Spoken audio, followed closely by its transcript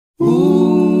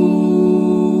Ooh,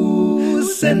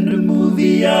 send a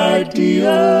movie idea.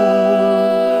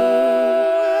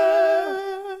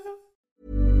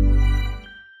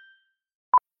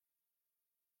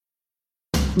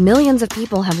 Millions of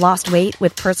people have lost weight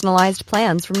with personalized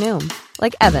plans from Noom.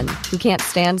 Like Evan, who can't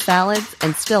stand salads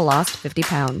and still lost 50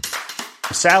 pounds.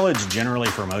 Salads generally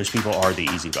for most people are the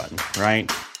easy button,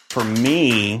 right? For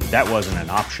me, that wasn't an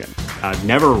option. I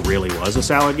never really was a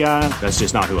salad guy. That's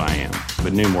just not who I am.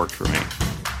 But Noom worked for me.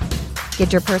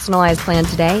 Get your personalized plan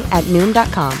today at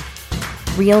Noom.com.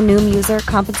 Real Noom user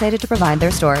compensated to provide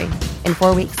their story. In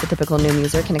 4 weeks, the typical Noom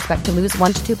user can expect to lose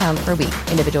 1 to 2 pounds per week.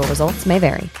 Individual results may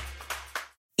vary.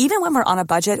 Even when we're on a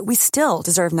budget, we still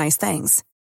deserve nice things.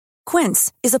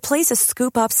 Quince is a place to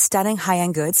scoop up stunning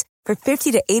high-end goods for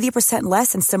 50 to 80%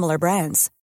 less than similar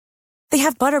brands. They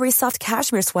have buttery soft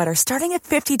cashmere sweaters starting at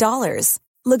 $50,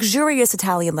 luxurious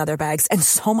Italian leather bags, and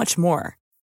so much more.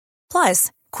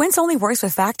 Plus, Quince only works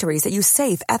with factories that use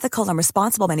safe, ethical, and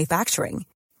responsible manufacturing.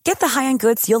 Get the high-end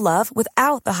goods you'll love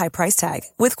without the high price tag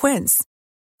with Quince.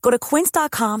 Go to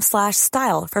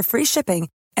quince.com/style for free shipping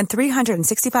and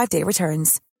 365-day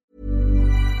returns.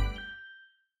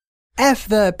 F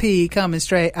the P coming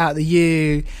straight out the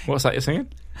U. What's that you're singing?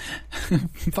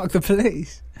 Fuck the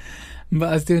police. But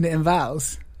I was doing it in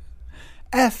vowels.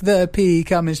 F the P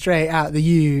coming straight out the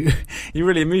U. You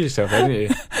really amuse yourself, don't you?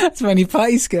 That's my new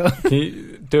party skill. Can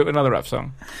you do it with another rap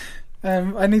song?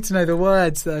 I need to know the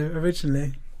words, though,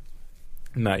 originally.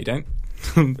 No, you don't.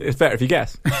 It's better if you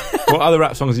guess. What other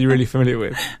rap songs are you really familiar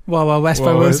with? Wild Wild West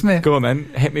by Will Smith. Go on then,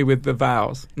 hit me with the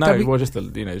vowels. No, well, just the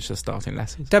just the starting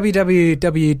letters. WWWW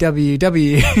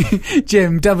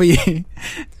Jim W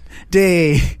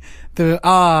D the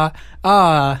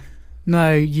R.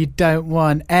 No, you don't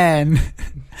want N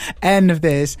of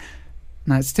this.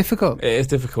 No, it's difficult. It is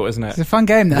difficult, isn't it? It's a fun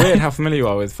game, though. Weird how familiar you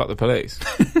are with Fuck the Police,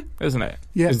 isn't it?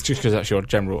 Yeah. It's just because that's your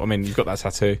general. I mean, you've got that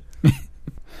tattoo.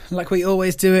 Like we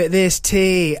always do it, this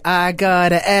T, I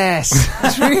got a S.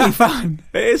 It's really fun.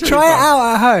 It is really Try fun. it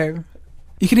out at home.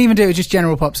 You can even do it with just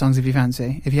general pop songs if you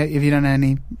fancy, if you don't know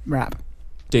any rap.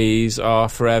 D's are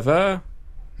forever.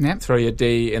 Yep. Throw your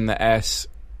D in the S.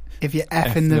 If you're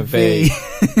F in the V.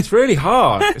 It's really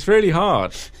hard. It's really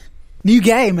hard. New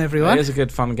game, everyone. It is a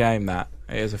good fun game, that.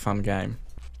 It is a fun game.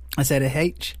 I said a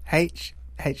H to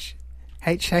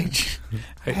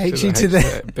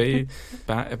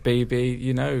the B,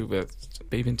 you know,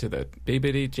 B into the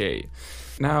BBDG.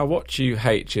 Now, what you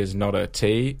H is not a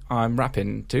T. I'm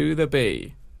rapping to the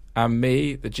B. And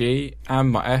me, the G,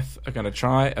 and my F are going to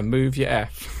try and move your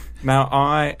F. Now,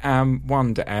 I am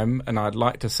Wonder M, and I'd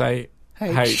like to say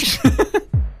H.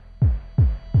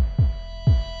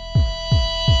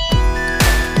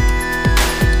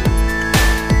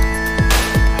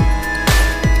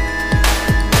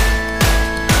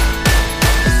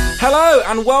 Hello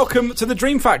and welcome to the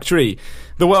Dream Factory,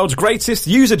 the world's greatest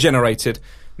user-generated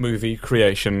movie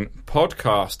creation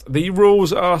podcast. The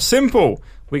rules are simple.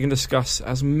 We can discuss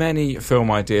as many film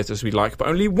ideas as we like, but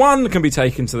only one can be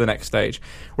taken to the next stage,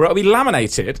 where it'll be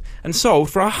laminated and sold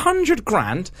for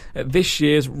 $100,000 at this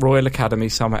year's Royal Academy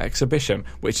Summer Exhibition,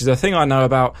 which is a thing I know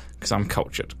about because I'm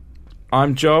cultured.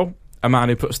 I'm Joel, a man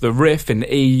who puts the riff in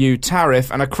the EU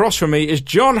tariff, and across from me is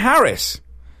John Harris,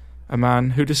 a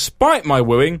man who, despite my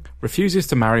wooing, refuses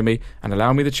to marry me and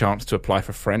allow me the chance to apply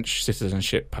for French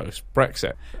citizenship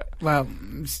post-Brexit. Well,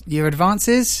 your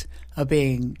advances are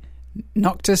being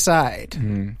knocked aside. Is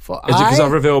it because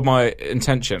I've revealed my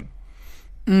intention?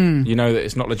 You know that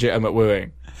it's not legitimate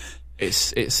wooing.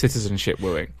 It's citizenship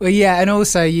wooing. Well, yeah, and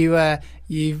also you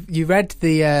read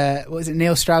the what was it,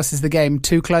 Neil Strauss's The Game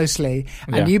too closely,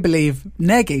 and you believe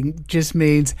negging just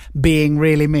means being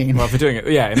really mean. Well, if we're doing it,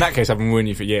 in that case, I've been wooing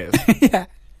you for years. Yeah.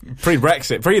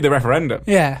 Pre-Brexit, pre the referendum.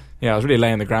 Yeah. Yeah, I was really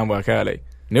laying the groundwork early.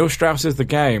 Neil Strauss's The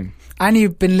Game. And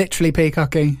you've been literally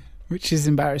peacocking, which is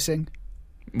embarrassing.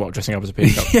 What, dressing up as a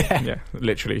peacock? Yeah,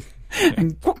 literally.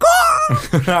 And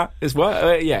It's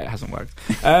worked. Yeah, it hasn't worked.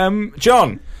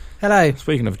 John. Hello.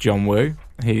 Speaking of John Woo,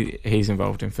 he's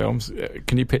involved in films.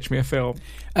 Can you pitch me a film?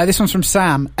 This one's from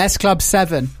Sam. S Club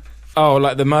 7. Oh,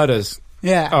 like the murders.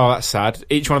 Yeah. Oh, that's sad.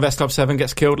 Each one of S Club 7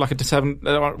 gets killed like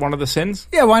one of the sins?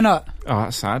 Yeah, why not? Oh,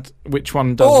 that's sad. Which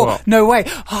one does what? No, wait.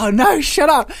 Oh, no, shut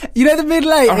up. You know the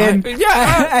mid-late in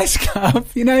S Club,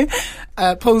 you know?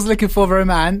 Paul's looking for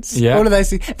romance. Yeah. All of those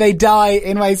things. They die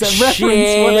in ways that reference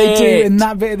what they do in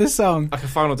that bit of the song. Like a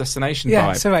Final Destination vibe.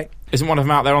 Yeah, so wait. Isn't one of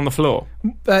them out there on the floor?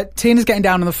 Tina's getting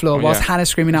down on the floor whilst Hannah's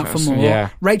screaming out for more. Yeah.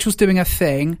 Rachel's doing her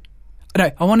thing. No,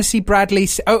 I want to see Bradley...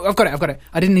 I've got it.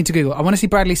 I didn't need to Google. I want to see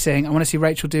Bradley sing. I want to see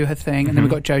Rachel do her thing. And then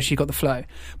we've got Joe. She got the flow.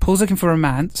 Paul's looking for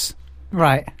romance.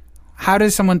 Right. How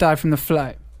does someone die from the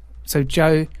float? So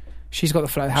Jo, she's got the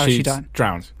float. How has she died?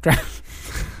 Drowned. I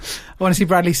want to see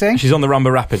Bradley sing. She's on the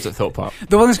Rumba Rapids at Thorpe Park.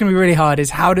 The one that's going to be really hard is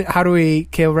how do we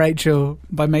kill Rachel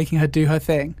by making her do her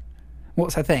thing?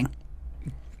 What's her thing?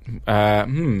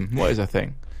 What is her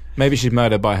thing? Maybe she's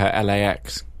murdered by her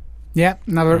LAX. Yeah,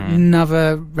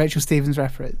 another Rachel Stevens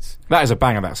reference. That is a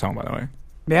banger, that song, by the way.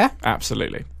 Yeah?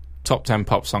 Absolutely. Top 10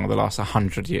 pop song of the last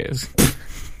 100 years.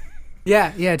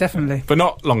 Yeah, definitely. But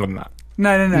not longer than that.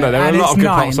 No. There are And a lot of good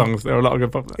 9. pop songs. There are a lot of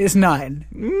good pop songs. It's 9.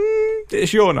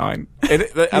 It's your 9.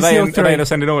 Are they in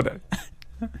ascending order?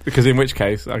 Because in which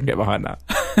case, I can get behind that.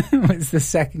 It's the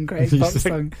second great pop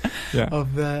song Yeah.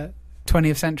 of the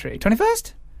 20th century.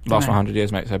 21st? Last 100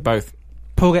 years, mate. So both.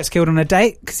 Paul gets killed on a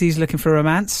date because he's looking for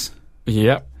romance.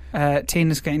 Yep.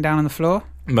 Tina's getting down on the floor.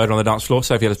 Murder on the Dance Floor.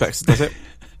 Sophie Ellis-Bextor does it.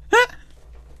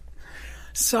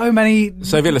 So many...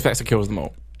 Sophie Ellis-Bextor kills them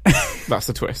all. That's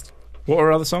the twist. What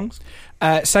are other songs?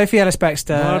 Sophie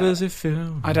Ellis-Bextor... How does it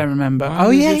feel? I don't remember.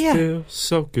 Why does it feel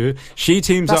so good. She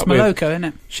teams That's up Moloko, with... isn't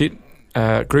it? She,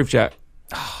 Groovejet,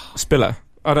 Spiller.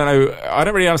 I don't know. I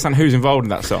don't really understand who's involved in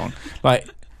that song. Like,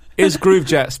 is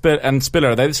Groovejet and Spiller,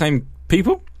 are they the same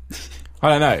people? I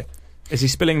don't know. Is he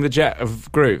spilling the jet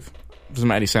of groove? Doesn't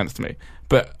make any sense to me.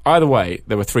 But either way,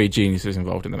 there were 3 geniuses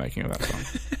involved in the making of that song.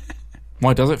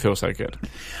 Why does it feel so good?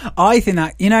 I think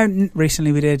that,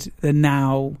 recently we did the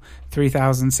Now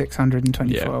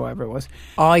 3624 or whatever it was.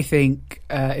 I think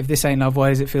If This Ain't Love, Why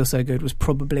Does It Feel So Good was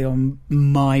probably on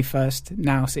my first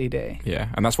Now CD. Yeah,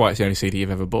 and that's why it's the only CD you've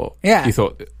ever bought. Yeah. You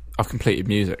thought, I've completed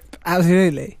music.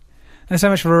 Absolutely. There's so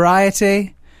much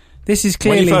variety. This is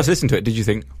clearly... When you first listened to it, did you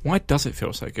think, why does it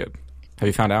feel so good? Have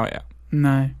you found out yet?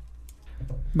 No.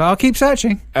 But I'll keep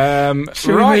searching.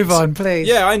 Should we move on, please?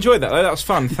 Yeah, I enjoyed that. That was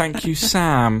fun. Thank you,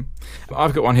 Sam.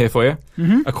 I've got one here for you.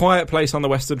 Mm-hmm. A Quiet Place on the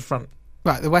Western Front.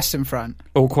 Right, the Western Front.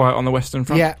 All Quiet on the Western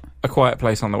Front? Yeah. A Quiet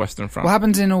Place on the Western Front. What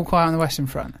happens in All Quiet on the Western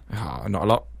Front? Not a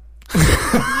lot.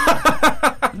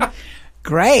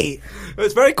 Great.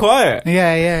 It's very quiet.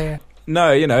 Yeah.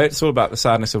 No, it's all about the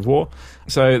sadness of war.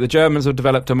 So the Germans have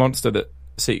developed a monster that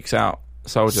seeks out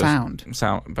soldiers. Sound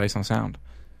based on sound.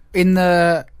 In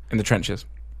the trenches.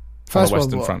 First on the World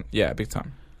Western War. Front. Yeah, big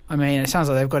time. I mean, it sounds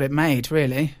like they've got it made,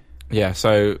 really. Yeah,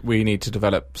 so we need to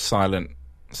develop silent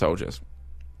soldiers.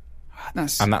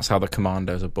 And that's how the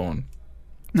commandos are born.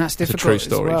 That's difficult true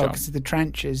story, as well, John. because the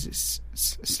trenches, it's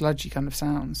sludgy kind of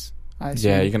sounds.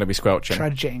 Yeah, you're going to be squelching.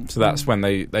 Trudging. So that's when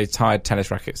they tied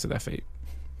tennis rackets to their feet.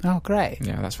 Oh, great.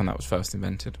 Yeah, that's when that was first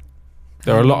invented.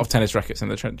 There are a lot of tennis rackets in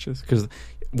the trenches, because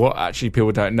what actually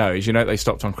people don't know is, they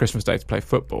stopped on Christmas Day to play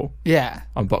football. Yeah.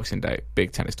 On Boxing Day,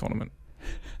 big tennis tournament.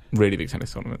 Really big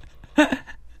tennis tournament.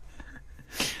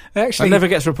 Actually, that never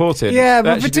gets reported. Yeah,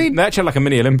 they but they actually had like a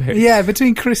mini Olympics. Yeah,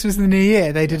 between Christmas and the New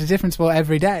Year, they did a different sport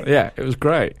every day. Yeah, it was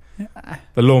great. Yeah.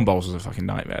 The lawn bowls was a fucking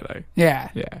nightmare, though. Yeah.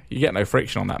 Yeah, you get no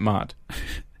friction on that mud.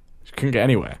 You couldn't get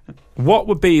anywhere. What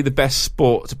would be the best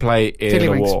sport to play in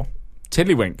a war?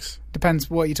 Tiddlywinks. Depends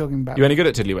what you're talking about. You any good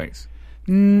at tiddlywinks?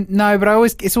 No,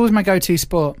 but it's always my go-to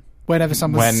sport whenever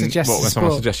someone suggests when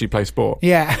someone suggests you play sport.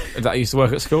 Yeah. Did that used to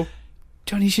work at school?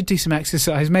 Johnny, you should do some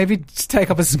exercise. Maybe just take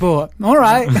up a sport. All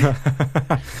right.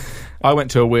 I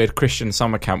went to a weird Christian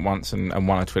summer camp once and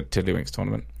won a Tiddlywinks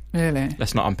tournament. Really?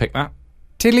 Let's not unpick that.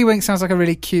 Tiddlywinks sounds like a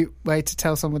really cute way to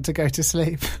tell someone to go to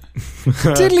sleep.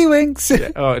 Tiddlywinks.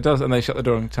 Yeah. Oh, it does. And they shut the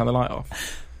door and turn the light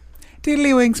off.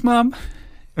 Tiddlywinks, Mum.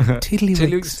 Tiddlywinks.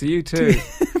 Tiddlywinks to you too.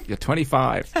 You're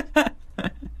 25.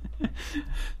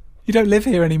 You don't live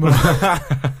here anymore.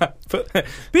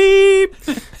 Beep.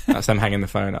 That's them hanging the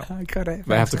phone up. I got it.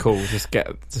 They have to call just get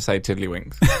to say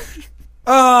Tiddlywinks.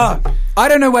 I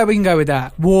don't know where we can go with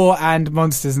that. War and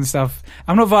monsters and stuff.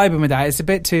 I'm not vibing with that. It's a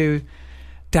bit too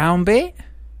downbeat.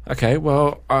 Okay,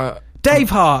 well... Dave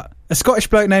Hart. A Scottish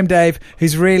bloke named Dave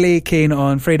who's really keen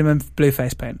on freedom and blue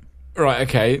face paint. Right,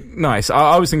 okay. Nice.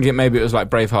 I was thinking maybe it was like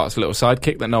Braveheart's little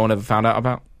sidekick that no one ever found out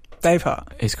about. Dave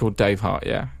Hart? He's called Dave Hart,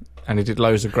 yeah. And he did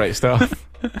loads of great stuff.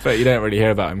 But you don't really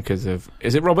hear about him because of...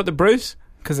 Is it Robert the Bruce?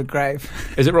 Because of Grave.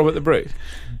 Is it Robert the Bruce?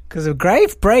 Because of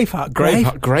Grave? Braveheart.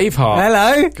 Graveheart.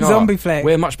 Hello? God, zombie flick.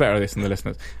 We're much better at this than the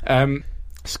listeners.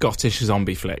 Scottish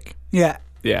zombie flick. Yeah.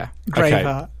 Yeah.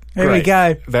 Graveheart. Okay. Here we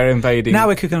go. They're invading... Now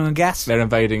we're cooking on gas. They're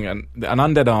invading... An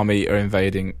undead army are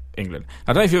invading England.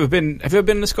 I don't know if you've ever been... Have you ever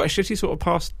been in a Scottish city sort of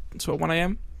past sort of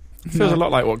 1am? It feels a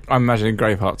lot like what I'm imagining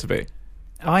Graveheart to be.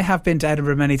 I have been to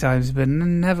Edinburgh many times, but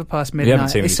never past midnight. You haven't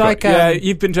seen it's like yeah,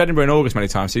 you've been to Edinburgh in August many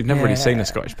times, so you've never really seen a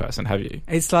Scottish person, have you?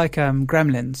 It's like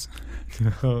Gremlins.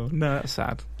 Oh, no, that's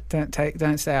sad.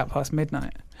 Don't stay out past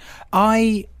midnight.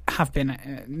 I have been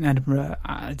in Edinburgh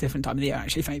at a different time of the year,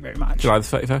 actually. Thank you very much. July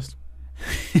the 31st?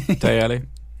 Day early.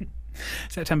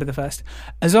 September the 1st.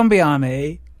 A Zombie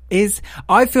Army is...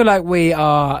 I feel like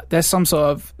there's some sort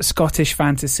of Scottish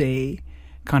fantasy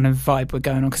kind of vibe we're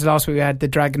going on, because last week we had the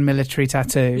dragon military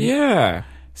tattoo. Yeah.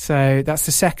 So that's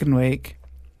the second week.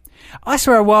 I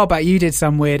swear a while back you did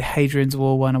some weird Hadrian's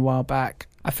Wall one a while back.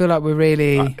 I feel like we're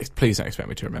really... please don't expect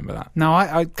me to remember that. No,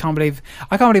 I can't believe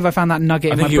I found that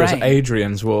nugget in my brain. I think it was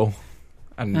Adrian's Wall.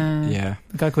 And yeah.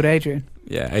 A guy called Adrian.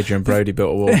 Yeah, Adrian Brody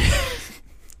built a wall.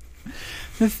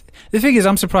 The thing is,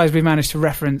 I'm surprised we managed to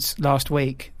reference last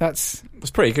week. That's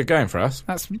pretty good going for us.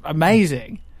 That's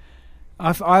amazing.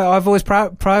 I've always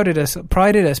prided us. I've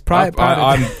prouded us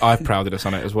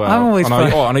on it as well. I'm always and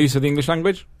I use of the English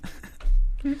language.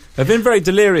 They've been very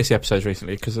delirious, the episodes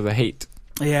recently, because of the heat.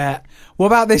 Yeah. What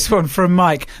about this one from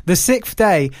Mike? The Sixth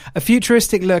Day, a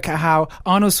futuristic look at how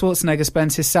Arnold Schwarzenegger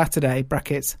spends his Saturday,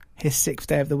 brackets, his sixth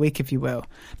day of the week, if you will.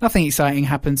 Nothing exciting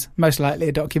happens, most likely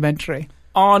a documentary.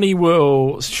 Arnie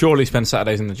will surely spend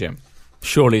Saturdays in the gym.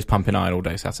 Surely he's pumping iron all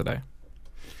day Saturday.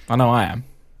 I know I am.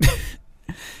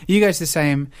 You go to the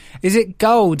same... Is it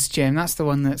Gold's Gym? That's the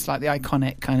one that's like the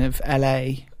iconic kind of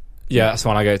LA... Yeah, that's the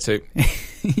one I go to.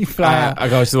 You fly out. I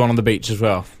go to the one on the beach as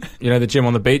well. You know the gym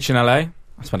on the beach in LA?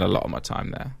 I spend a lot of my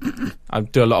time there. I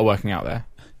do a lot of working out there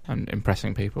and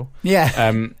impressing people.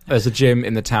 Yeah. There's a gym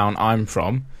in the town I'm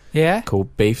from. Yeah.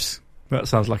 Called Beefs. That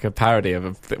sounds like a parody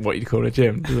of what you'd call a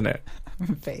gym, doesn't it?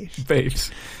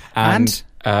 Beefs. And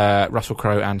Russell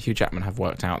Crowe and Hugh Jackman have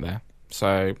worked out there.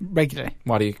 So regularly.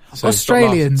 Why do you... So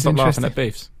Australians. Stop laughing at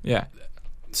Beefs. Yeah.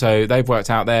 So they've worked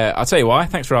out there. I'll tell you why.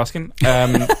 Thanks for asking.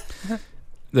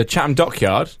 The Chatham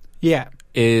Dockyard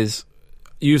is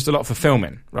used a lot for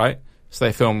filming, right? So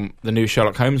they film the new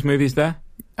Sherlock Holmes movies there.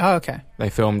 Oh, okay. They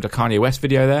filmed a Kanye West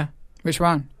video there. Which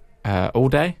one? All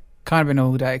Day. Kind of been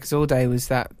All Day, because All Day was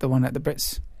the one at the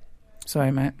Brits.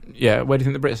 Sorry, mate. Yeah, where do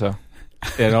you think the Brits are?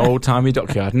 In an old-timey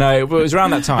dockyard. No, it was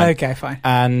around that time. Okay, fine.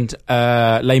 And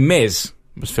Les Mis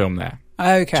was filmed there.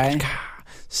 Okay.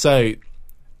 So...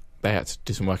 they had to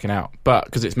do some working out. But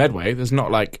because it's Medway, there's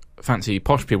not like fancy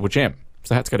posh people gym.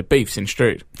 So they had to go to Beefs in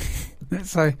Strood.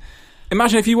 So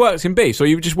imagine if you worked in Beefs, or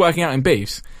you were just working out in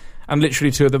Beefs, and literally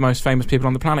two of the most famous people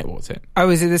on the planet walked in. Oh,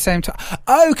 is it the same time?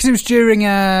 Oh, because it was during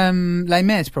Les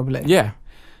Mis, probably. Yeah.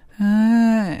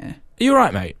 Are you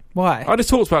alright, mate? Why? I just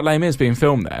talked about Les Mis being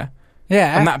filmed there.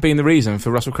 Yeah. And that being the reason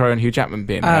for Russell Crowe and Hugh Jackman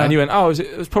being there. And you went,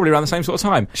 it was probably around the same sort of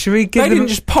time. Should we give They didn't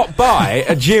just pop by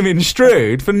a gym in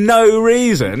Strood for no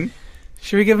reason.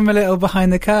 Should we give them a little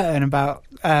behind the curtain about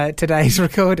today's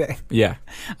recording? Yeah.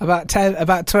 About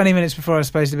 20 minutes before I was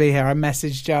supposed to be here, I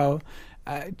messaged Joel,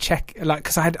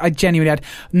 because I genuinely had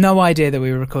no idea that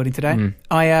we were recording today.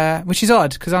 Which is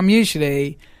odd, because I'm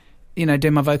usually,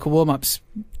 doing my vocal warm-ups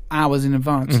hours in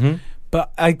advance. Mm-hmm.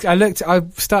 But I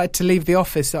started to leave the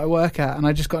office that I work at, and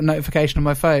I just got a notification on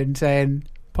my phone saying,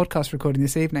 podcast recording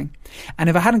this evening. And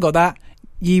if I hadn't got that,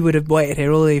 you would have waited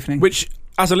here all evening. Which,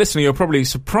 as a listener, you're probably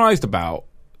surprised about,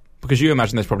 because you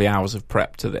imagine there's probably hours of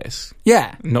prep to this.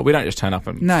 Yeah. We don't just turn up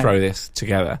and throw this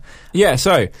together. Yeah,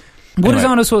 so... What does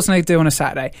Arnold Schwarzenegger do on a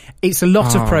Saturday? It's a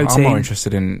lot of protein. I'm more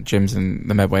interested in gyms in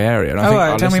the Medway area. And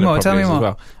I think right, tell me more.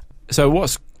 Well. So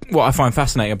what I find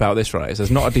fascinating about this, right, is there's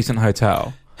not a decent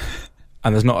hotel...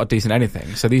 and there's not a decent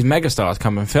anything. So these megastars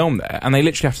come and film there, and they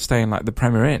literally have to stay in, like, the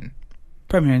Premier Inn.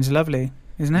 Premier Inn's lovely,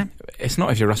 isn't it? It's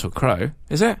not if you're Russell Crowe,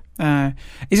 is it?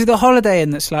 Is it the Holiday Inn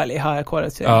that's slightly higher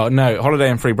quality? Oh, no, Holiday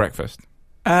Inn free breakfast.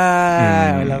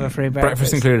 I love a free breakfast.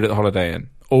 Breakfast included at the Holiday Inn.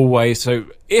 Always. So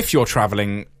if you're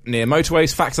travelling near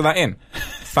motorways, factor that in.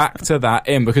 Factor that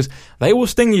in, because they will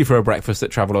sting you for a breakfast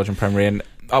at Travelodge and Premier Inn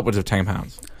upwards of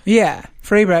 £10. Yeah,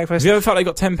 free breakfast. Have you ever felt they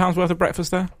got £10 worth of breakfast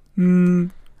there?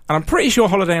 And I'm pretty sure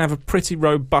Holiday Inn have a pretty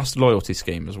robust loyalty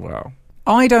scheme as well.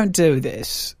 I don't do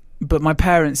this, but my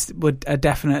parents would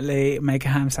definitely make a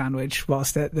ham sandwich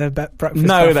whilst at the breakfast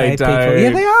No, they don't. People.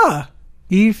 Yeah, they are.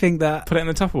 You think that... Put it in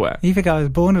the Tupperware. You think I was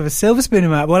born with a silver spoon in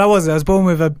my mouth? Well, I wasn't. I was born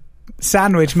with a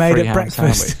sandwich made at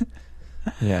breakfast.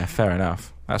 Yeah, fair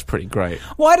enough. That's pretty great.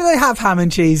 Why do they have ham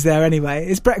and cheese there anyway?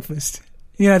 It's breakfast.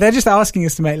 They're just asking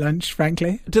us to make lunch,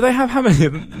 frankly. Do they have ham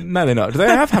and... No, they're not. Do they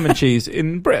have ham and cheese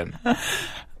in Britain? Maybe.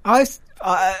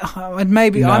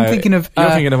 No, I'm thinking of... You're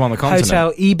thinking of on the continent.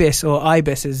 Hotel Ibis, or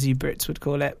Ibis as you Brits would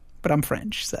call it. But I'm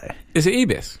French, so... Is it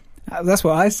Ibis? That's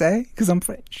what I say, because I'm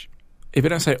French. If you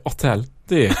don't say hotel,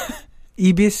 do you?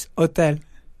 Ibis Hotel.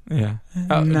 Yeah.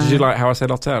 No. Did you like how I said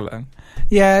hotel then?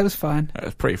 Yeah, it was fine. It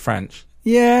was pretty French.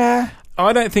 Yeah.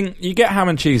 I don't think... You get ham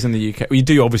and cheese in the UK. Well, you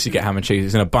do obviously get ham and cheese.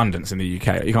 It's in abundance in the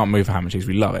UK. You can't move for ham and cheese.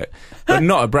 We love it. But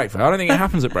not at breakfast. I don't think it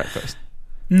happens at breakfast.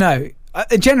 No.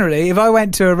 Generally, if I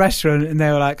went to a restaurant and they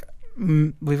were like,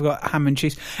 we've got ham and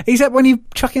cheese. Except when you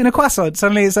chuck it in a croissant,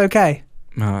 suddenly it's okay.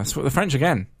 No, that's what the French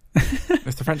again.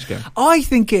 It's the French again. I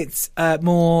think it's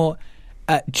more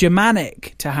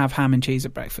Germanic to have ham and cheese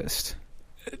at breakfast.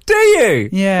 Do you?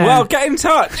 Yeah. Well, get in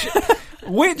touch.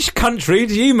 Which country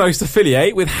do you most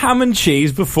affiliate with ham and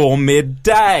cheese before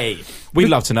midday? We'd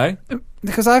love to know.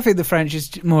 Because I think the French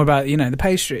is more about, the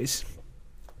pastries.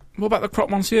 What about the croque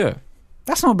monsieur?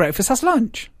 That's not breakfast, that's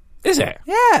lunch. Is it?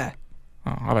 Yeah.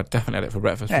 Oh, I've definitely had it for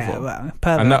breakfast Yeah, before. well,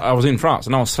 perfect. And I was in France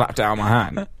and no one slapped it out of my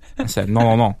hand. I said,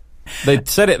 no. They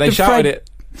said it, they shouted it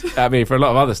at me for a lot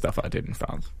of other stuff I did in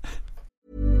France.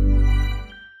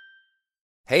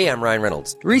 Hey, I'm Ryan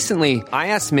Reynolds. Recently, I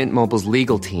asked Mint Mobile's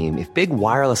legal team if big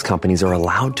wireless companies are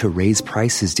allowed to raise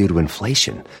prices due to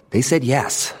inflation. They said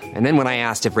yes. And then when I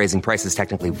asked if raising prices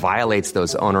technically violates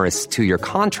those onerous 2-year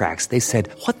contracts, they said,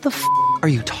 what the f*** are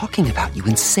you talking about, you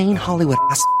insane Hollywood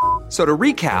ass f- So to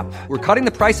recap, we're cutting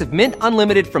the price of Mint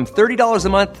Unlimited from $30 a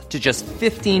month to just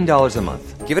 $15 a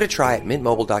month. Give it a try at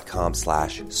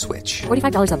mintmobile.com/switch.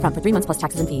 $45 up front for 3 months plus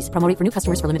taxes and fees. Promo rate for new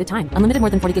customers for limited time. Unlimited more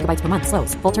than 40 gigabytes per month.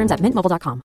 Slows full terms at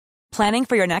mintmobile.com. Planning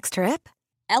for your next trip?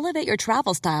 Elevate your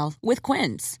travel style with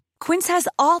Quince. Quince has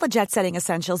all the jet-setting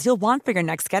essentials you'll want for your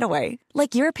next getaway,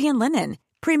 like European linen,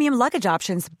 premium luggage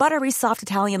options, buttery soft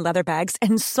Italian leather bags,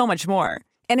 and so much more.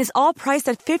 And is all priced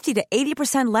at 50 to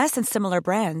 80% less than similar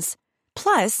brands.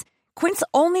 Plus, Quince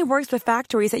only works with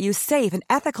factories that use safe and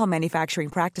ethical manufacturing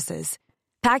practices.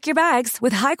 Pack your bags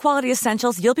with high-quality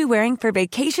essentials you'll be wearing for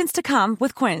vacations to come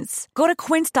with Quince. Go to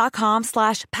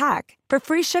quince.com/pack for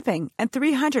free shipping and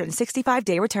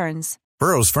 365-day returns.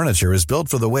 Burrow's furniture is built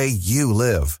for the way you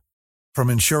live. From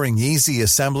ensuring easy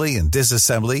assembly and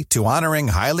disassembly to honoring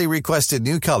highly requested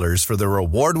new colors for their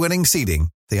award-winning seating,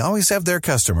 they always have their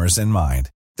customers in mind.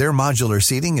 Their modular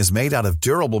seating is made out of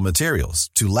durable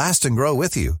materials to last and grow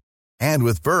with you. And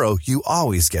with Burrow, you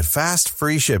always get fast,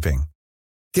 free shipping.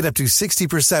 Get up to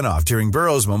 60% off during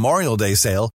Burrow's Memorial Day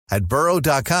sale at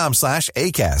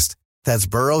burrow.com/ACAST. That's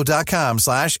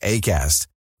burrow.com/ACAST.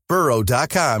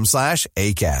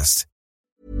 burrow.com/ACAST.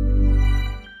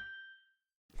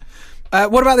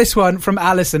 What about this one from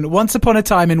Alison? Once Upon a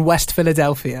Time in West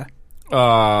Philadelphia.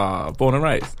 Born and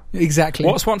raised. Exactly.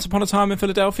 What's Once Upon a Time in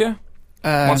Philadelphia?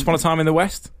 Once Upon a Time in the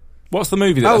West? What's the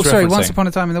movie that's sorry, referencing? Once Upon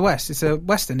a Time in the West. It's a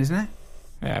Western, isn't it?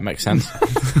 Yeah, it makes sense.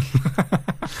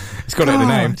 It's got it in the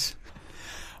name.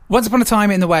 Once Upon a Time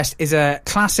in the West is a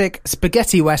classic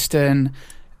spaghetti Western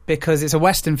because it's a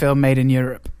Western film made in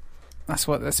Europe. That's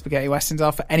what the spaghetti Westerns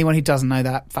are, for anyone who doesn't know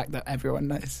that fact that everyone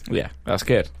knows. Yeah, that's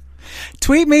good.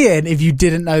 Tweet me in if you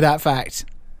didn't know that fact.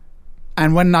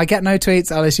 And when I get no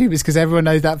tweets, I'll assume it's because everyone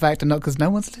knows that fact and not because no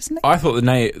one's listening. I thought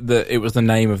that it was the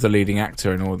name of the leading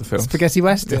actor in all the films. Spaghetti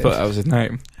Western. I thought that was his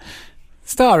name.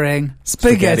 Starring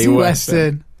Spaghetti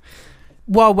Western.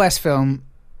 Wild West film.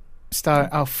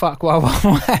 Wild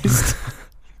West.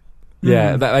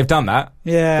 Yeah, they've done that.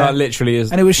 Yeah. That literally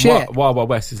is. And it was shit. Wild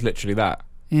West is literally that.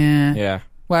 Yeah. Yeah.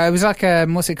 Well, it was like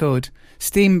what's it called?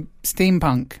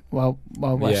 Steampunk. Wild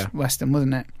Western,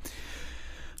 wasn't it?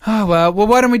 Oh, well,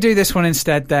 why don't we do this one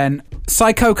instead then?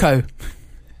 Psychoco.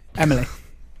 Emily,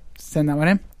 send that one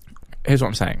in. Here's what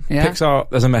I'm saying. Yeah. Pixar,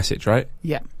 there's a message, right?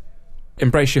 Yeah.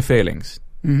 Embrace your feelings.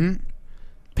 Mm-hmm.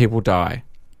 People die.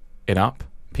 In Up,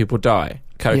 people die.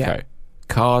 Coco. Yeah.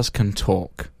 Cars can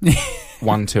talk.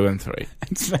 1, 2, and 3.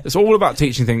 It's all about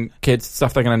teaching kids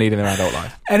stuff they're going to need in their adult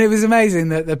life. And it was amazing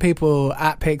that the people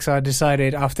at Pixar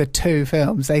decided after 2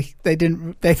 films they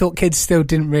thought kids still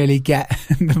didn't really get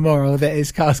the moral that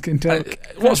is cars can talk.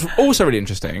 What's also really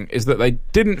interesting is that they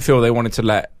didn't feel they wanted to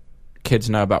let kids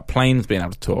know about planes being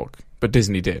able to talk, but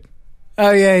Disney did.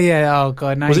 Oh yeah. Oh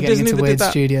god, now Was you're it getting Disney into that weird did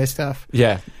that? studio stuff.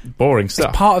 Yeah, boring stuff.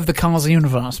 It's part of the Cars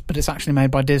universe, but it's actually made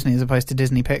by Disney as opposed to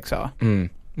Disney Pixar.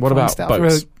 What about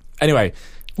boats? Anyway,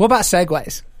 what about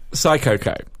segways?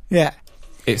 Psychoco. Yeah.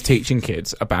 It's teaching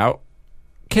kids about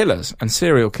killers and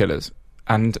serial killers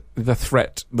and the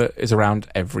threat that is around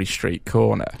every street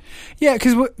corner. Yeah,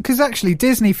 because actually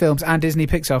Disney films and Disney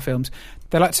Pixar films,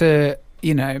 they like to,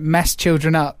 mess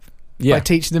children up by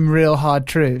teaching them real hard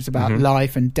truths about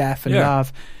life and death and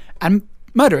love. And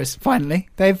murderers, finally.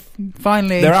 They're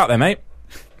out there, mate.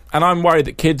 And I'm worried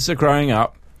that kids are growing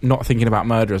up not thinking about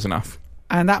murderers enough.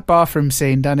 And that bathroom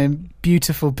scene done in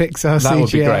beautiful Pixar CGI. That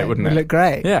would be great, wouldn't it? Would look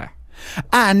great. Yeah.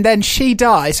 And then she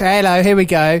dies. So, hello, here we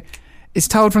go. It's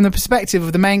told from the perspective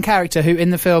of the main character who in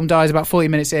the film dies about 40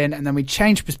 minutes in, and then we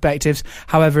change perspectives.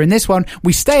 However, in this one,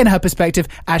 we stay in her perspective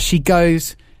as she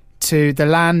goes to the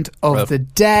land of the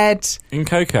dead. In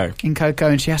Coco.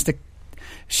 And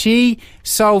she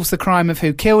solves the crime of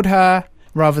who killed her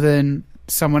rather than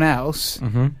someone else.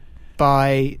 Mm-hmm.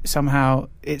 by somehow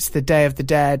it's the Day of the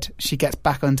Dead. She gets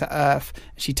back onto Earth.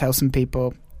 She tells some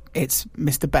people it's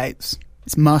Mr. Bates.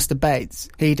 It's Master Bates.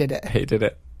 He did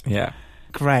it. Yeah.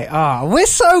 Great. We're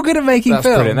so good at making films.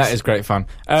 That's brilliant. That is great fun.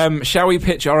 Shall we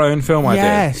pitch our own film idea?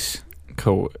 Yes.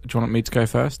 Cool. Do you want me to go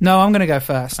first? No, I'm going to go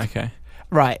first. Okay.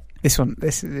 Right. This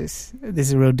is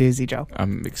a real doozy, Joel.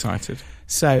 I'm excited.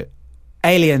 So,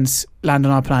 aliens land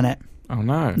on our planet. Oh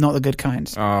no. Not the good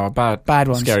kinds. Oh, bad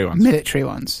ones. Scary ones. Military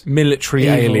ones. Military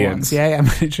Evil aliens. Ones. Yeah,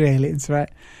 military aliens, right.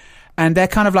 And they're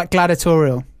kind of like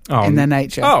gladiatorial in their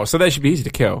nature. Oh, so they should be easy to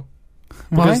kill.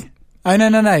 Why? Oh,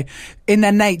 no. In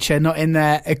their nature, not in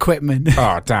their equipment.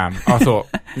 Oh, damn. I thought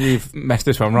you've messed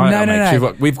this one right up, mate.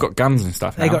 No. We've got guns and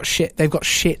stuff now. They've got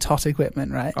shit hot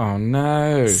equipment, right? Oh,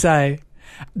 no. So,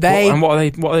 what are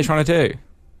they trying to do?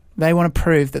 They want to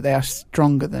prove that they are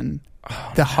stronger than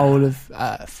the whole of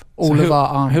Earth. All of our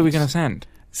armies. Who are we going to send?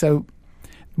 So,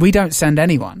 we don't send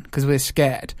anyone because we're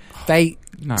scared. They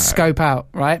scope out,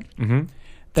 right? Mm-hmm.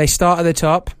 They start at the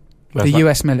top, the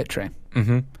US military.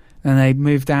 Mm-hmm. And they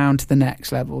move down to the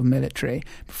next level of military.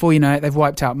 Before you know it, they've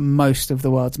wiped out most of the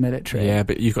world's military. Yeah,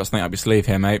 but you've got something up your sleeve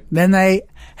here, mate. Then they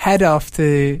head off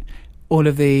to all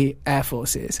of the air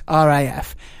forces,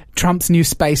 RAF, Trump's new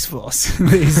Space Force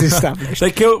that he's established.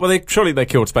 Surely they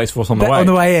killed Space Force on the way. On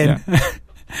the way in. Yeah.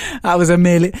 That was an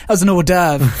hors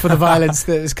d'oeuvre for the violence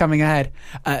that was coming ahead.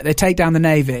 They take down the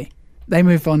Navy. They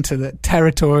move on to the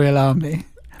Territorial Army,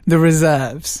 the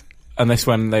reserves. And this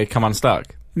when they come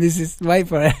unstuck. Wait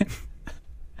for it.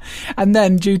 And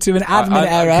then, due to an admin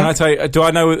error... Can I tell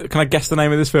you, can I guess the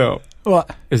name of this film?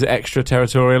 What? Is it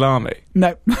Extraterritorial Army?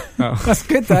 No. Oh. That's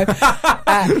good, though.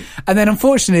 And then,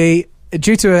 unfortunately,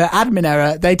 due to an admin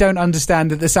error, they don't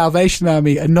understand that the Salvation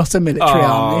Army are not a military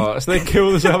army. So they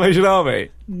kill the Salvation Army?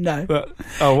 No.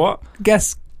 What?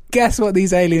 Guess what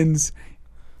these aliens'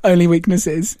 only weakness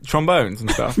is? Trombones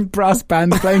and stuff. Brass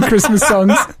bands playing Christmas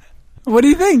songs. What do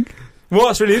you think?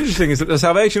 What's really interesting is that the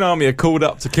Salvation Army are called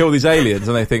up to kill these aliens,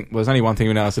 and they think, well, there's only one thing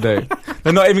we know how to do.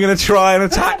 They're not even going to try and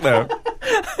attack them.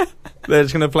 They're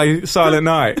just going to play Silent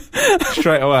Night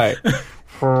straight away.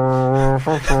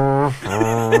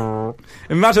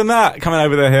 Imagine that coming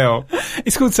over the hill.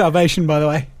 It's called Salvation, by the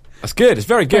way. That's good. It's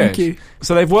very good. Thank you.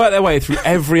 So they've worked their way through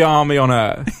every army on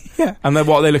Earth. Yeah. And then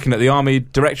what are they looking at? The army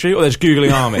directory, or they're just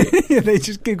Googling army? Yeah, they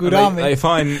just Googled army. They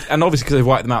find, and obviously because they've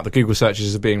wiped them out, the Google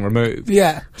searches are being removed.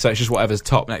 Yeah. So it's just whatever's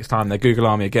top next time. They Google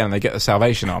army again, and they get the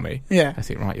Salvation Army. Yeah. I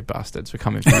think, right, you bastards, we're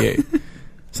coming for you.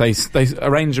 So they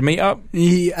arrange a meet-up?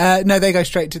 No, they go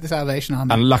straight to the Salvation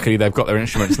Army. And luckily they've got their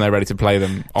instruments and they're ready to play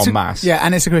them en masse. Yeah,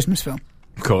 and it's a Christmas film.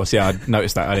 Of course, yeah, I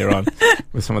noticed that earlier on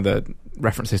with some of the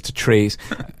references to trees.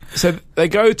 So they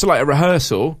go to like a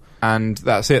rehearsal, and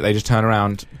that's it. They just turn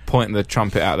around, point the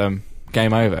trumpet at them,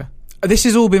 game over. This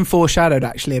has all been foreshadowed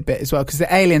actually a bit as well, because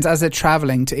the aliens, as they're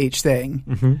travelling to each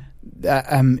thing,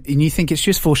 and you think it's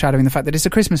just foreshadowing the fact that it's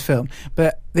a Christmas film,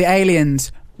 but the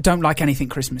aliens don't like anything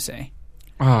Christmassy.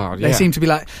 Oh, yeah. They seem to be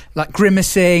like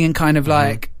grimacing and kind of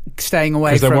like staying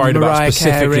away from Mariah Carey. Because they're worried about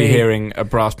specifically hearing a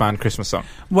brass band Christmas song.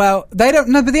 Well, they don't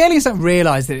know, but the aliens don't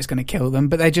realise that it's going to kill them,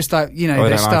 but they just like,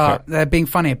 they're being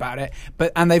funny about it.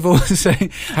 And they've also...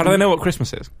 How do they know what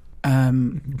Christmas is?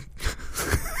 But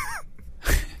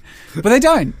they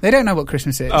don't. They don't know what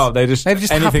Christmas is. Oh, they've just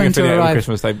anything affiliated with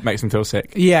Christmas, makes them feel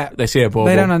sick. Yeah. They see a bauble,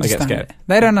 they don't understand they get scared. it.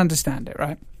 They don't understand it,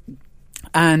 right?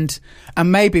 And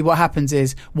maybe what happens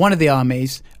is one of the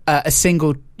armies, a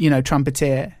single,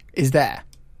 trumpeter is there,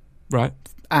 right?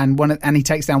 And he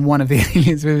takes down one of the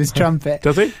aliens with his trumpet.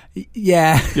 Does he?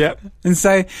 Yeah. Yep. And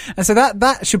so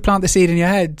that should plant the seed in your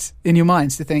heads, in your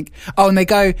minds, to think. Oh, and they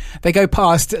go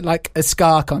past like a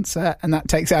ska concert, and that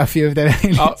takes out a few of their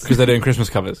aliens. Oh, because they're doing Christmas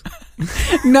covers.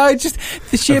 No, just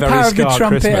the sheer power of the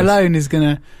trumpet Christmas alone is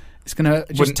gonna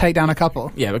just take down a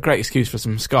couple. Yeah, but great excuse for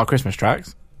some ska Christmas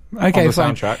tracks. Okay, on the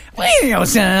fine. soundtrack.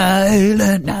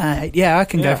 Silent night. Yeah, I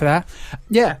can go for that.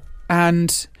 Yeah,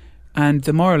 and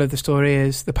the moral of the story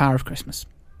is the power of Christmas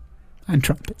and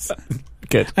trumpets.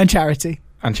 Good. And charity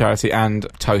and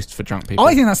toast for drunk people.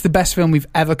 I think that's the best film we've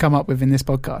ever come up with in this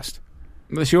podcast.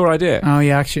 That's your idea. Oh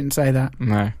yeah, I shouldn't say that.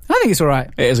 No, I think it's all right.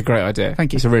 It is a great idea.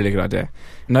 Thank you. It's a really good idea.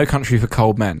 No Country for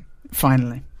Cold Men.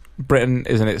 Finally, Britain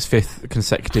is in its 5th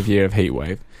consecutive year of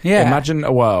heatwave. Yeah. Imagine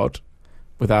a world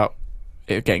without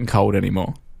it getting cold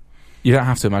anymore. You don't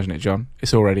have to imagine it, John.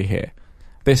 It's already here.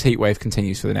 This heatwave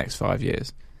continues for the next 5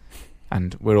 years,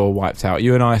 and we're all wiped out.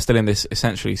 You and I are still in this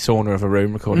essentially sauna of a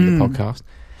room recording the podcast,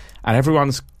 and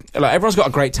everyone's got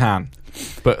a great tan,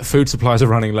 but food supplies are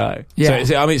running low. Yeah.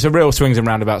 So it's a real swings and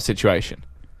roundabouts situation.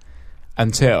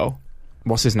 Until,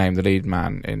 what's his name, the lead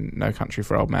man in No Country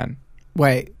for Old Men?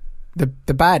 Wait,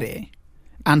 the baddie,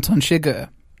 Anton Chigurh.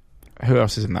 Who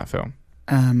else is in that film?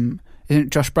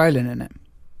 Isn't Josh Brolin in it?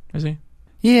 Is he?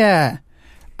 Yeah.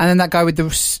 And then that guy with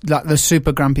the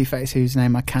super grumpy face, whose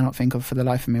name I cannot think of for the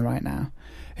life of me right now,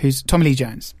 who's Tommy Lee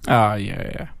Jones. Oh,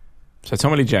 yeah. So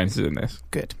Tommy Lee Jones is in this.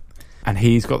 Good. And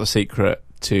he's got the secret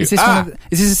to... Is this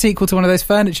a sequel to one of those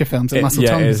furniture films that Muscle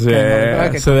Tom is? Yeah.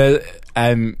 Okay, so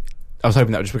there's... I was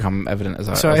hoping that would just become evident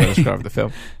as I described the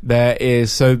film.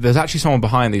 There's actually someone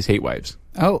behind these heat waves.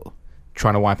 Oh.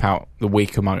 Trying to wipe out the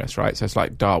weak among us, right? So it's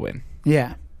like Darwin.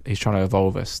 Yeah. He's trying to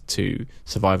evolve us to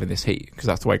survive in this heat, because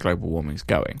that's the way global warming's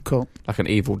going. Cool. Like an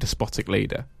evil, despotic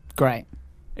leader. Great.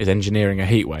 Is engineering a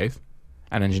heat wave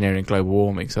and engineering global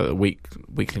warming so that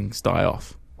weaklings die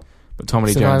off. But Tommy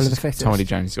Lee Jones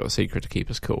has got a secret to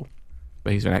keep us cool.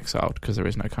 But he's been exiled because there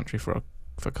is no country for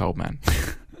cold men.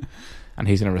 And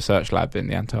he's in a research lab in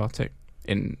the Antarctic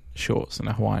in shorts and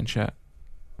a Hawaiian shirt.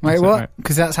 Wait, what?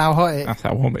 Because that's how hot it is. That's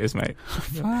how warm it is, mate.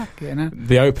 Fuck, you know.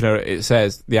 The opener, it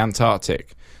says the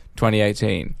Antarctic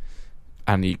 2018,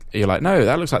 and you're like, no,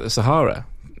 that looks like the Sahara.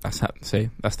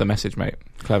 That's the message, mate.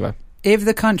 Clever. If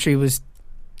the country was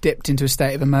dipped into a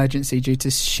state of emergency due to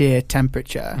sheer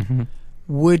temperature,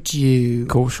 would you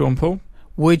call Sean Paul?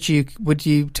 Would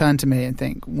you turn to me and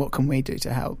think, what can we do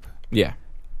to help? Yeah.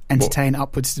 Entertain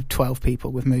upwards of 12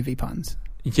 people with movie puns.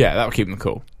 Yeah, that would keep them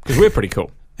cool, because we're pretty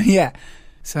cool. Yeah.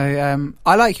 So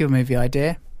I like your movie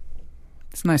idea.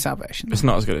 It's no salvation. It's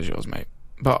not as good as yours, mate.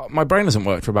 But my brain hasn't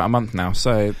worked for about a month now,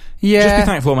 so just be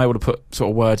thankful I'm able to put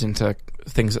sort of words into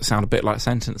things that sound a bit like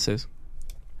sentences.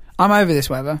 I'm over this,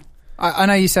 Weber. I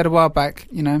know you said a while back,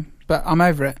 but I'm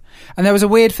over it. And there was a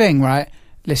weird thing, right,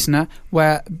 listener,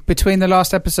 where between the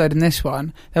last episode and this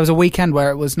one, there was a weekend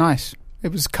where it was nice.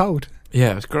 It was cold.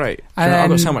 Yeah, it was great. I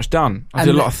got so much done. I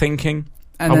did a lot of thinking.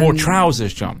 I wore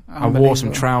trousers, John. I wore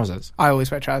some trousers. I always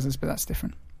wear trousers, but that's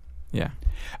different. Yeah.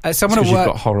 Someone at work, you've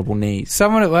got horrible knees.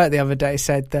 Someone at work the other day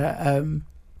said that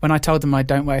when I told them I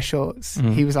don't wear shorts,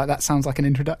 he was like, that sounds like an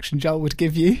introduction Joel would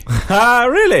give you. Ah,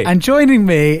 really? And joining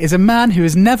me is a man who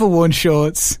has never worn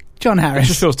shorts, John Harris. It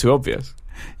just feels too obvious.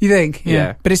 You think?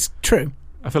 Yeah. But it's true.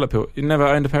 I feel like you never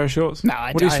owned a pair of shorts? No,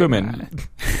 I don't. What do you swim in?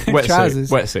 Wetsuit.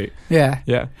 Trousers. Wetsuit. Yeah.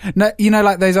 Yeah. No,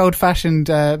 like those old-fashioned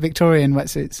Victorian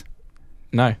wetsuits?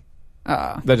 No.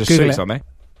 They're just suits, aren't they?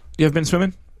 You ever been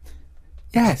swimming?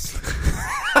 Yes.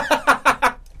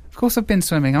 Of course I've been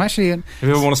swimming. I'm actually... Have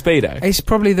you ever worn a Speedo? It's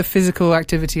probably the physical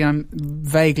activity I'm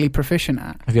vaguely proficient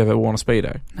at. Have you ever worn a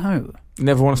Speedo? No. You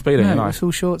never worn a Speedo in your life? It's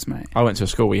all shorts, mate. I went to a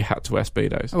school where you had to wear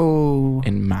Speedos. Oh.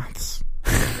 In maths.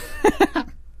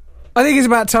 I think it's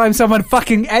about time someone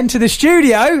fucking enter the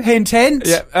studio. Hint, hint.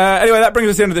 Yeah. Anyway, that brings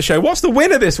us to the end of the show. What's the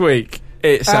winner this week?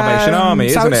 It's Salvation Army,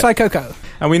 isn't it? Psychoco.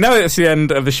 And we know it's the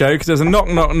end of the show because there's a knock,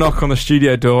 knock, knock on the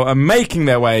studio door and making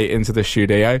their way into the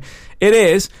studio. It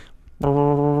is... It's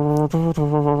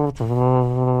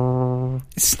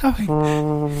snowing.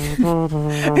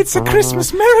 It's a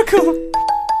Christmas miracle.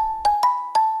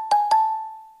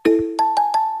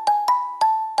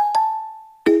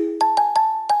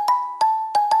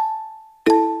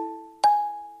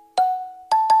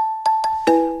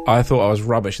 I thought I was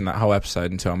rubbish in that whole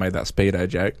episode until I made that Speedo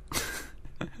joke.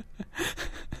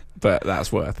 But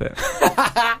that's worth it.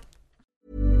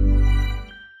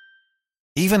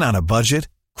 Even on a budget,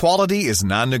 quality is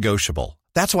non-negotiable.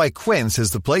 That's why Quince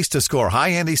is the place to score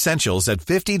high-end essentials at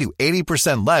 50 to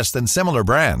 80% less than similar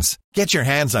brands. Get your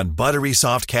hands on buttery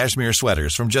soft cashmere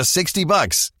sweaters from just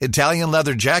 $60, Italian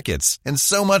leather jackets, and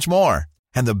so much more.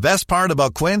 And the best part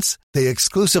about Quince, they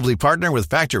exclusively partner with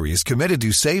factories committed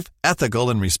to safe, ethical,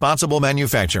 and responsible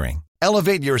manufacturing.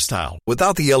 Elevate your style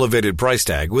without the elevated price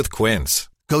tag with Quince.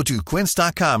 Go to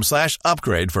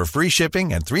quince.com/upgrade for free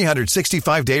shipping and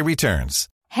 365-day returns.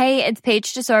 Hey, it's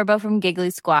Paige DeSorbo from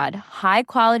Giggly Squad. High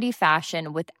quality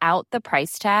fashion without the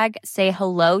price tag. Say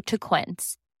hello to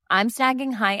Quince. I'm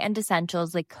snagging high-end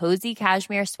essentials like cozy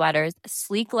cashmere sweaters,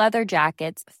 sleek leather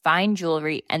jackets, fine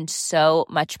jewelry, and so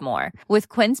much more. With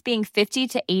Quince being 50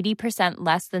 to 80%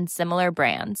 less than similar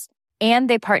brands. And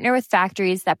they partner with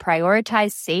factories that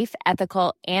prioritize safe,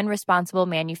 ethical, and responsible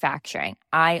manufacturing.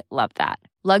 I love that.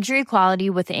 Luxury quality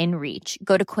within reach.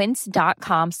 Go to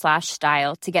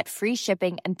quince.com/style to get free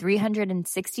shipping and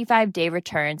 365-day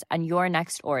returns on your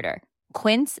next order.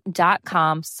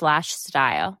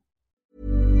 Quince.com/style.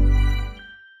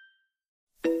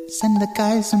 Send the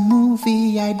guys a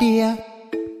movie idea.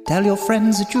 Tell your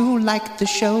friends that you like the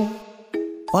show.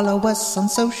 Follow us on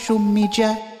social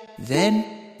media. Then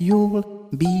you'll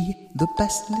be the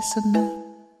best listener.